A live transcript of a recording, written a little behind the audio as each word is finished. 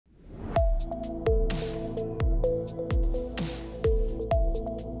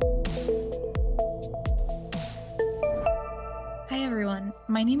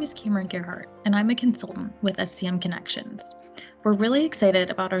my name is Gerhart, and I'm a consultant with SCM Connections. We're really excited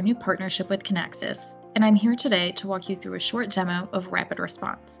about our new partnership with Kinaxis, and I'm here today to walk you through a short demo of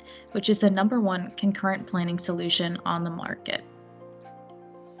RapidResponse, which is the #1 concurrent planning solution on the market.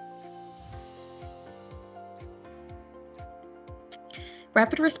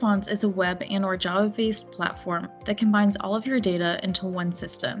 RapidResponse is a web and/or Java-based platform that combines all of your data into one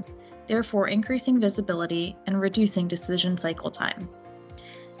system, therefore increasing visibility and reducing decision cycle time.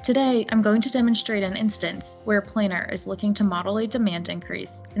 Today, I'm going to demonstrate an instance where a planner is looking to model a demand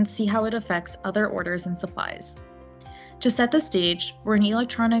increase and see how it affects other orders and supplies. To set the stage, we're an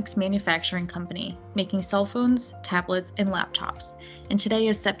electronics manufacturing company making cell phones, tablets, and laptops, and today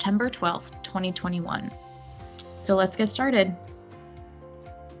is September 12th, 2021. So let's get started.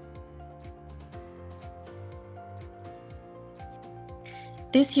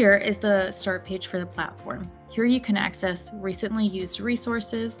 This here is the start page for the platform. Here you can access recently used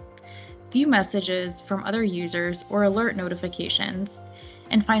resources, view messages from other users or alert notifications,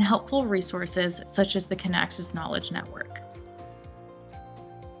 and find helpful resources such as the Kinaxis Knowledge Network.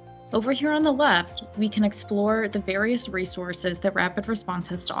 Over here on the left, we can explore the various resources that RapidResponse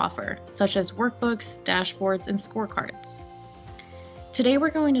has to offer, such as workbooks, dashboards, and scorecards. Today we're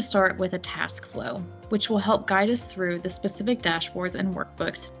going to start with a task flow, which will help guide us through the specific dashboards and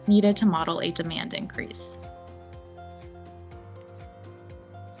workbooks needed to model a demand increase.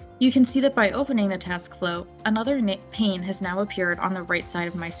 You can see that by opening the task flow, another pane has now appeared on the right side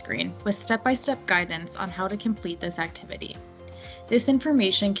of my screen with step-by-step guidance on how to complete this activity. This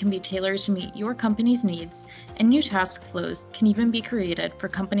information can be tailored to meet your company's needs, and new task flows can even be created for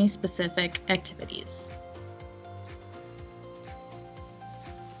company-specific activities.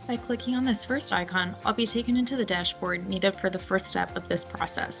 By clicking on this first icon, I'll be taken into the dashboard needed for the first step of this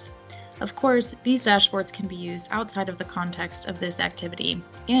process. Of course, these dashboards can be used outside of the context of this activity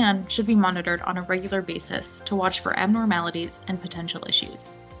and should be monitored on a regular basis to watch for abnormalities and potential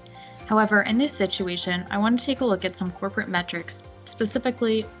issues. However, in this situation, I want to take a look at some corporate metrics,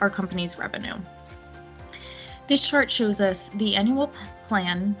 specifically our company's revenue. This chart shows us the annual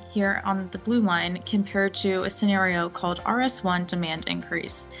plan here on the blue line compared to a scenario called RS1 demand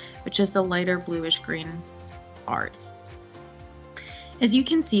increase, which is the lighter bluish green bars. As you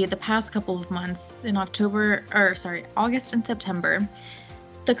can see, the past couple of months in August and September,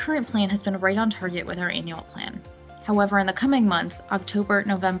 the current plan has been right on target with our annual plan. However, in the coming months, October,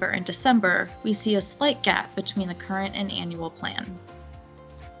 November, and December, we see a slight gap between the current and annual plan.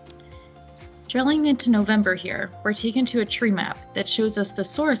 Drilling into November here, we're taken to a tree map that shows us the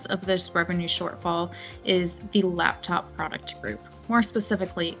source of this revenue shortfall is the laptop product group, more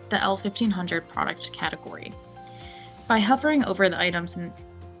specifically, the L1500 product category. By hovering over the items in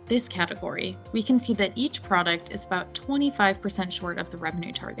this category, we can see that each product is about 25% short of the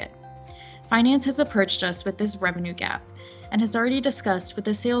revenue target. Finance has approached us with this revenue gap and has already discussed with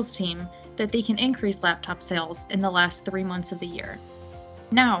the sales team that they can increase laptop sales in the last 3 months of the year.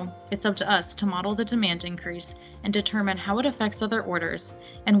 Now, it's up to us to model the demand increase and determine how it affects other orders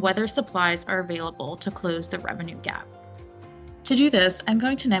and whether supplies are available to close the revenue gap. To do this, I'm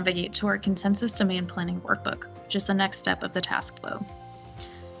going to navigate to our Consensus Demand Planning Workbook, which is the next step of the task flow.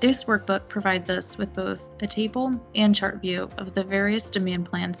 This workbook provides us with both a table and chart view of the various demand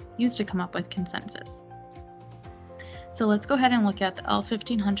plans used to come up with consensus. So let's go ahead and look at the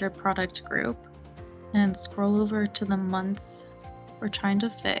L1500 product group and scroll over to the months we're trying to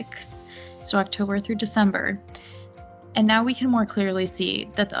fix, so October through December. And now we can more clearly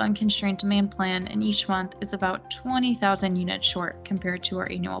see that the unconstrained demand plan in each month is about 20,000 units short compared to our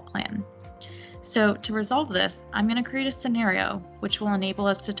annual plan. So to resolve this, I'm going to create a scenario which will enable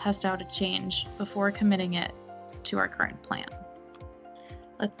us to test out a change before committing it to our current plan.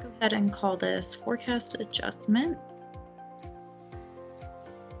 Let's go ahead and call this forecast adjustment.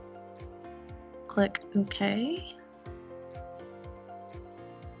 Click OK.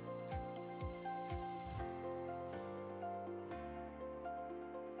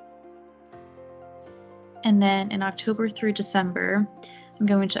 And then in October through December, I'm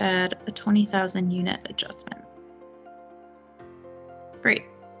going to add a 20,000 unit adjustment. Great.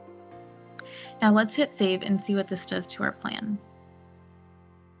 Now let's hit save and see what this does to our plan.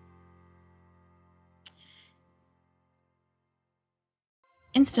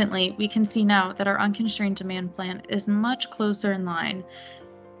 Instantly, we can see now that our unconstrained demand plan is much closer in line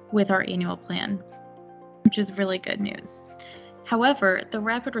with our annual plan, which is really good news. However, the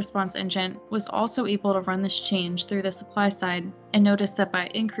RapidResponse engine was also able to run this change through the supply side and notice that by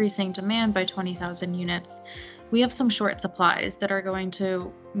increasing demand by 20,000 units, we have some short supplies that are going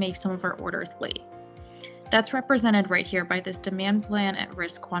to make some of our orders late. That's represented right here by this demand plan at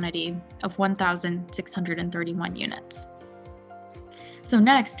risk quantity of 1,631 units. So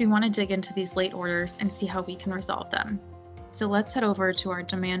next, we want to dig into these late orders and see how we can resolve them. So let's head over to our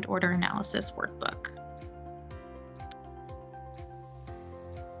demand order analysis workbook.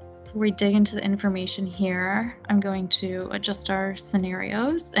 Before we dig into the information here, I'm going to adjust our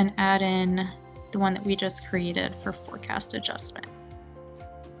scenarios and add in the one that we just created for forecast adjustment.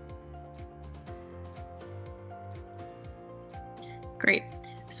 Great.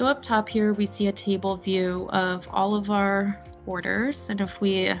 So up top here, we see a table view of all of our orders. And if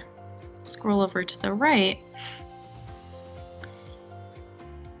we scroll over to the right,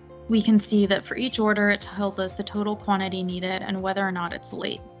 we can see that for each order, it tells us the total quantity needed and whether or not it's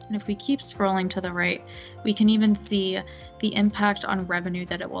late. And if we keep scrolling to the right, we can even see the impact on revenue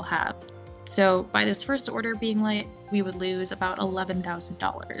that it will have. So by this first order being late, we would lose about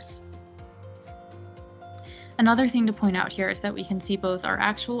 $11,000. Another thing to point out here is that we can see both our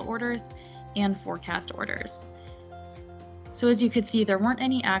actual orders and forecast orders. So as you could see, there weren't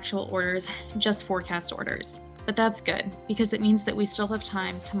any actual orders, just forecast orders. But that's good because it means that we still have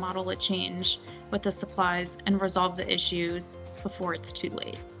time to model a change with the supplies and resolve the issues before it's too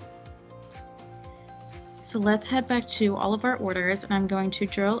late. So let's head back to all of our orders, and I'm going to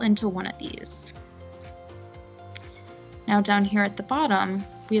drill into one of these. Now down here at the bottom,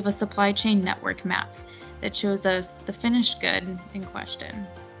 we have a supply chain network map that shows us the finished good in question,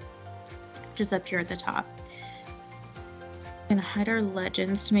 which is up here at the top. I'm going to hide our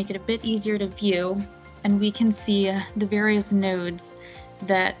legends to make it a bit easier to view, and we can see the various nodes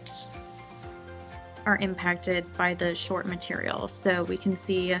that are impacted by the short material. So we can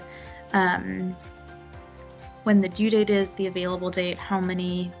see when the due date is, the available date, how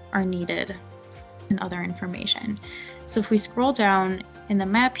many are needed, and other information. So if we scroll down in the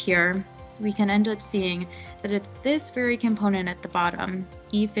map here, we can end up seeing that it's this very component at the bottom,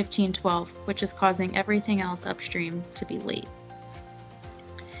 E1512, which is causing everything else upstream to be late.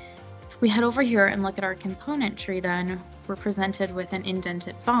 If we head over here and look at our component tree, then we're presented with an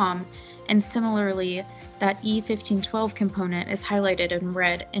indented BOM, and similarly, that E1512 component is highlighted in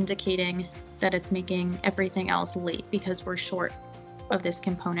red, indicating that it's making everything else late because we're short of this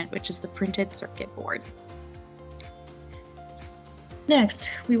component, which is the printed circuit board. Next,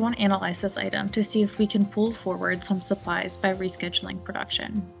 we want to analyze this item to see if we can pull forward some supplies by rescheduling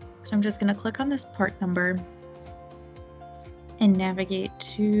production. So I'm just going to click on this part number and navigate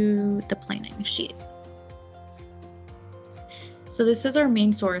to the planning sheet. So this is our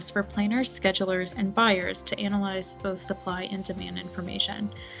main source for planners, schedulers, and buyers to analyze both supply and demand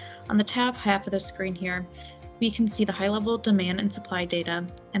information. On the tab half of the screen here, we can see the high-level demand and supply data,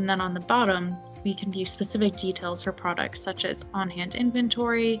 and then on the bottom, we can view specific details for products such as on-hand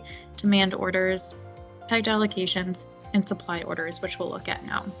inventory, demand orders, pegged allocations, and supply orders, which we'll look at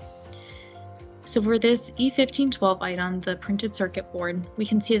now. So for this E1512 item, the printed circuit board, we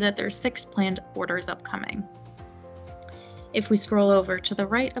can see that there's 6 planned orders upcoming. If we scroll over to the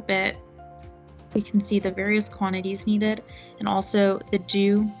right a bit, we can see the various quantities needed and also the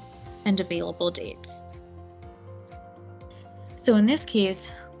due and available dates. So in this case,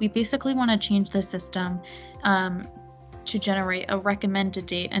 we basically want to change the system to generate a recommended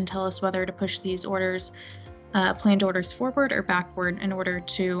date and tell us whether to push these orders, planned orders forward or backward in order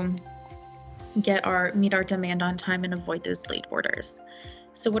to meet our demand on time and avoid those late orders.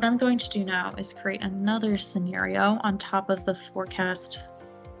 So what I'm going to do now is create another scenario on top of the forecast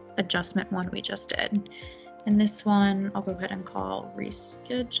adjustment one we just did. And this one, I'll go ahead and call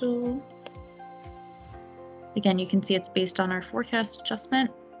reschedule. Again, you can see it's based on our forecast adjustment.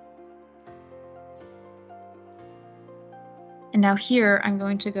 And now here, I'm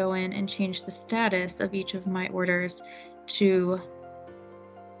going to go in and change the status of each of my orders to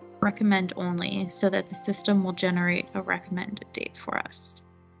recommend only so that the system will generate a recommended date for us.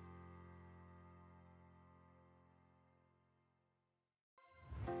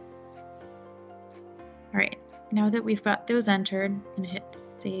 All right, now that we've got those entered, I'm going to hit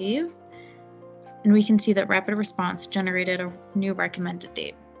save. And we can see that RapidResponse generated a new recommended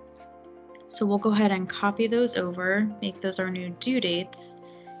date. So we'll go ahead and copy those over, make those our new due dates,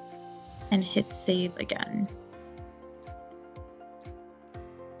 and hit save again.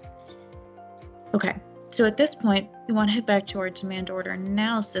 Okay, so at this point, we want to head back to our demand order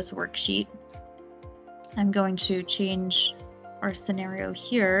analysis worksheet. I'm going to change our scenario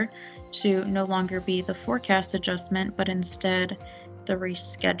here to no longer be the forecast adjustment, but instead the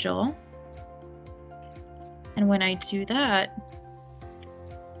reschedule. And when I do that,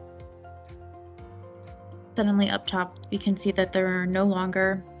 suddenly up top, we can see that there are no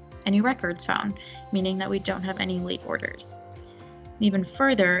longer any records found, meaning that we don't have any late orders. Even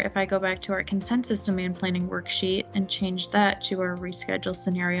further, if I go back to our consensus demand planning worksheet and change that to our reschedule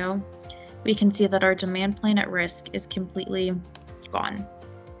scenario, we can see that our demand plan at risk is completely gone.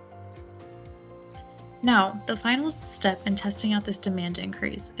 Now, the final step in testing out this demand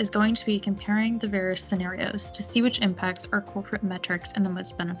increase is going to be comparing the various scenarios to see which impacts our corporate metrics in the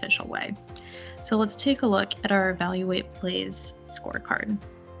most beneficial way. So let's take a look at our Evaluate Plays scorecard.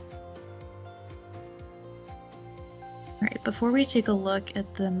 All right, before we take a look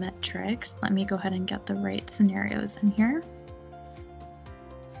at the metrics, let me go ahead and get the right scenarios in here.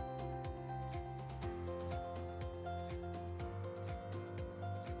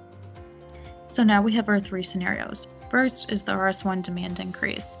 So now we have our 3 scenarios. First is the RS1 demand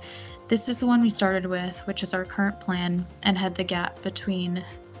increase. This is the one we started with, which is our current plan and had the gap between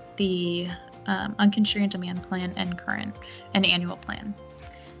the unconstrained demand plan and current and annual plan.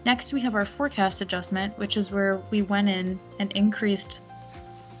 Next, we have our forecast adjustment, which is where we went in and increased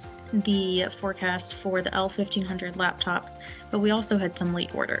the forecast for the L1500 laptops, but we also had some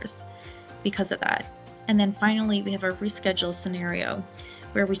late orders because of that. And then finally, we have our reschedule scenario,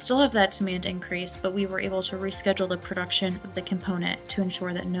 where we still have that demand increase, but we were able to reschedule the production of the component to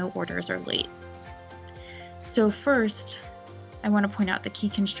ensure that no orders are late. So first, I want to point out the key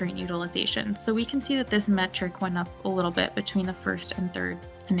constraint utilization. So we can see that this metric went up a little bit between the first and third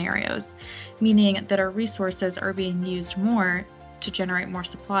scenarios, meaning that our resources are being used more to generate more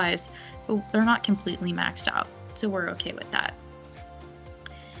supplies, but they're not completely maxed out. So we're okay with that.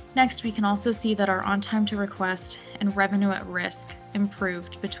 Next, we can also see that our on time to request and revenue at risk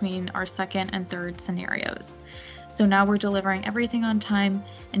improved between our second and third scenarios. So now we're delivering everything on time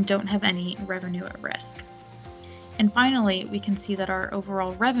and don't have any revenue at risk. And finally, we can see that our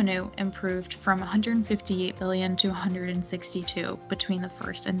overall revenue improved from 158 billion to 162 between the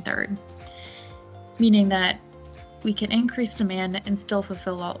first and third, meaning that we can increase demand and still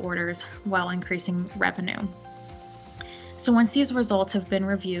fulfill all orders while increasing revenue. So once these results have been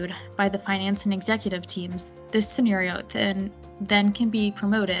reviewed by the finance and executive teams, this scenario then can be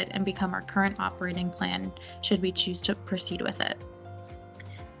promoted and become our current operating plan should we choose to proceed with it.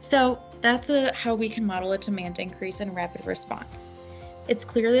 So that's how we can model a demand increase in rapid response. It's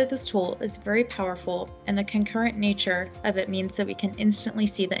clear that this tool is very powerful, and the concurrent nature of it means that we can instantly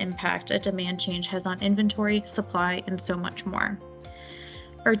see the impact a demand change has on inventory, supply, and so much more.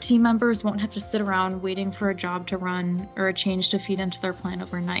 Our team members won't have to sit around waiting for a job to run or a change to feed into their plan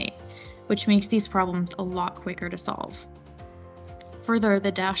overnight, which makes these problems a lot quicker to solve. Further,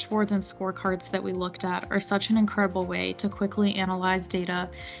 the dashboards and scorecards that we looked at are such an incredible way to quickly analyze data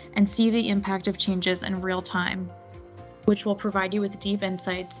and see the impact of changes in real time, which will provide you with deep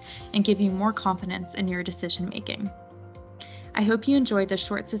insights and give you more confidence in your decision making. I hope you enjoyed this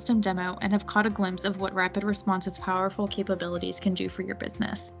short system demo and have caught a glimpse of what RapidResponse's powerful capabilities can do for your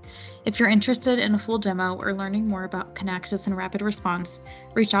business. If you're interested in a full demo or learning more about Kinaxis and RapidResponse,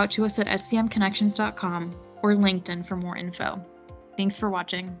 reach out to us at scmconnections.com or LinkedIn for more info. Thanks for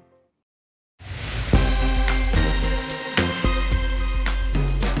watching.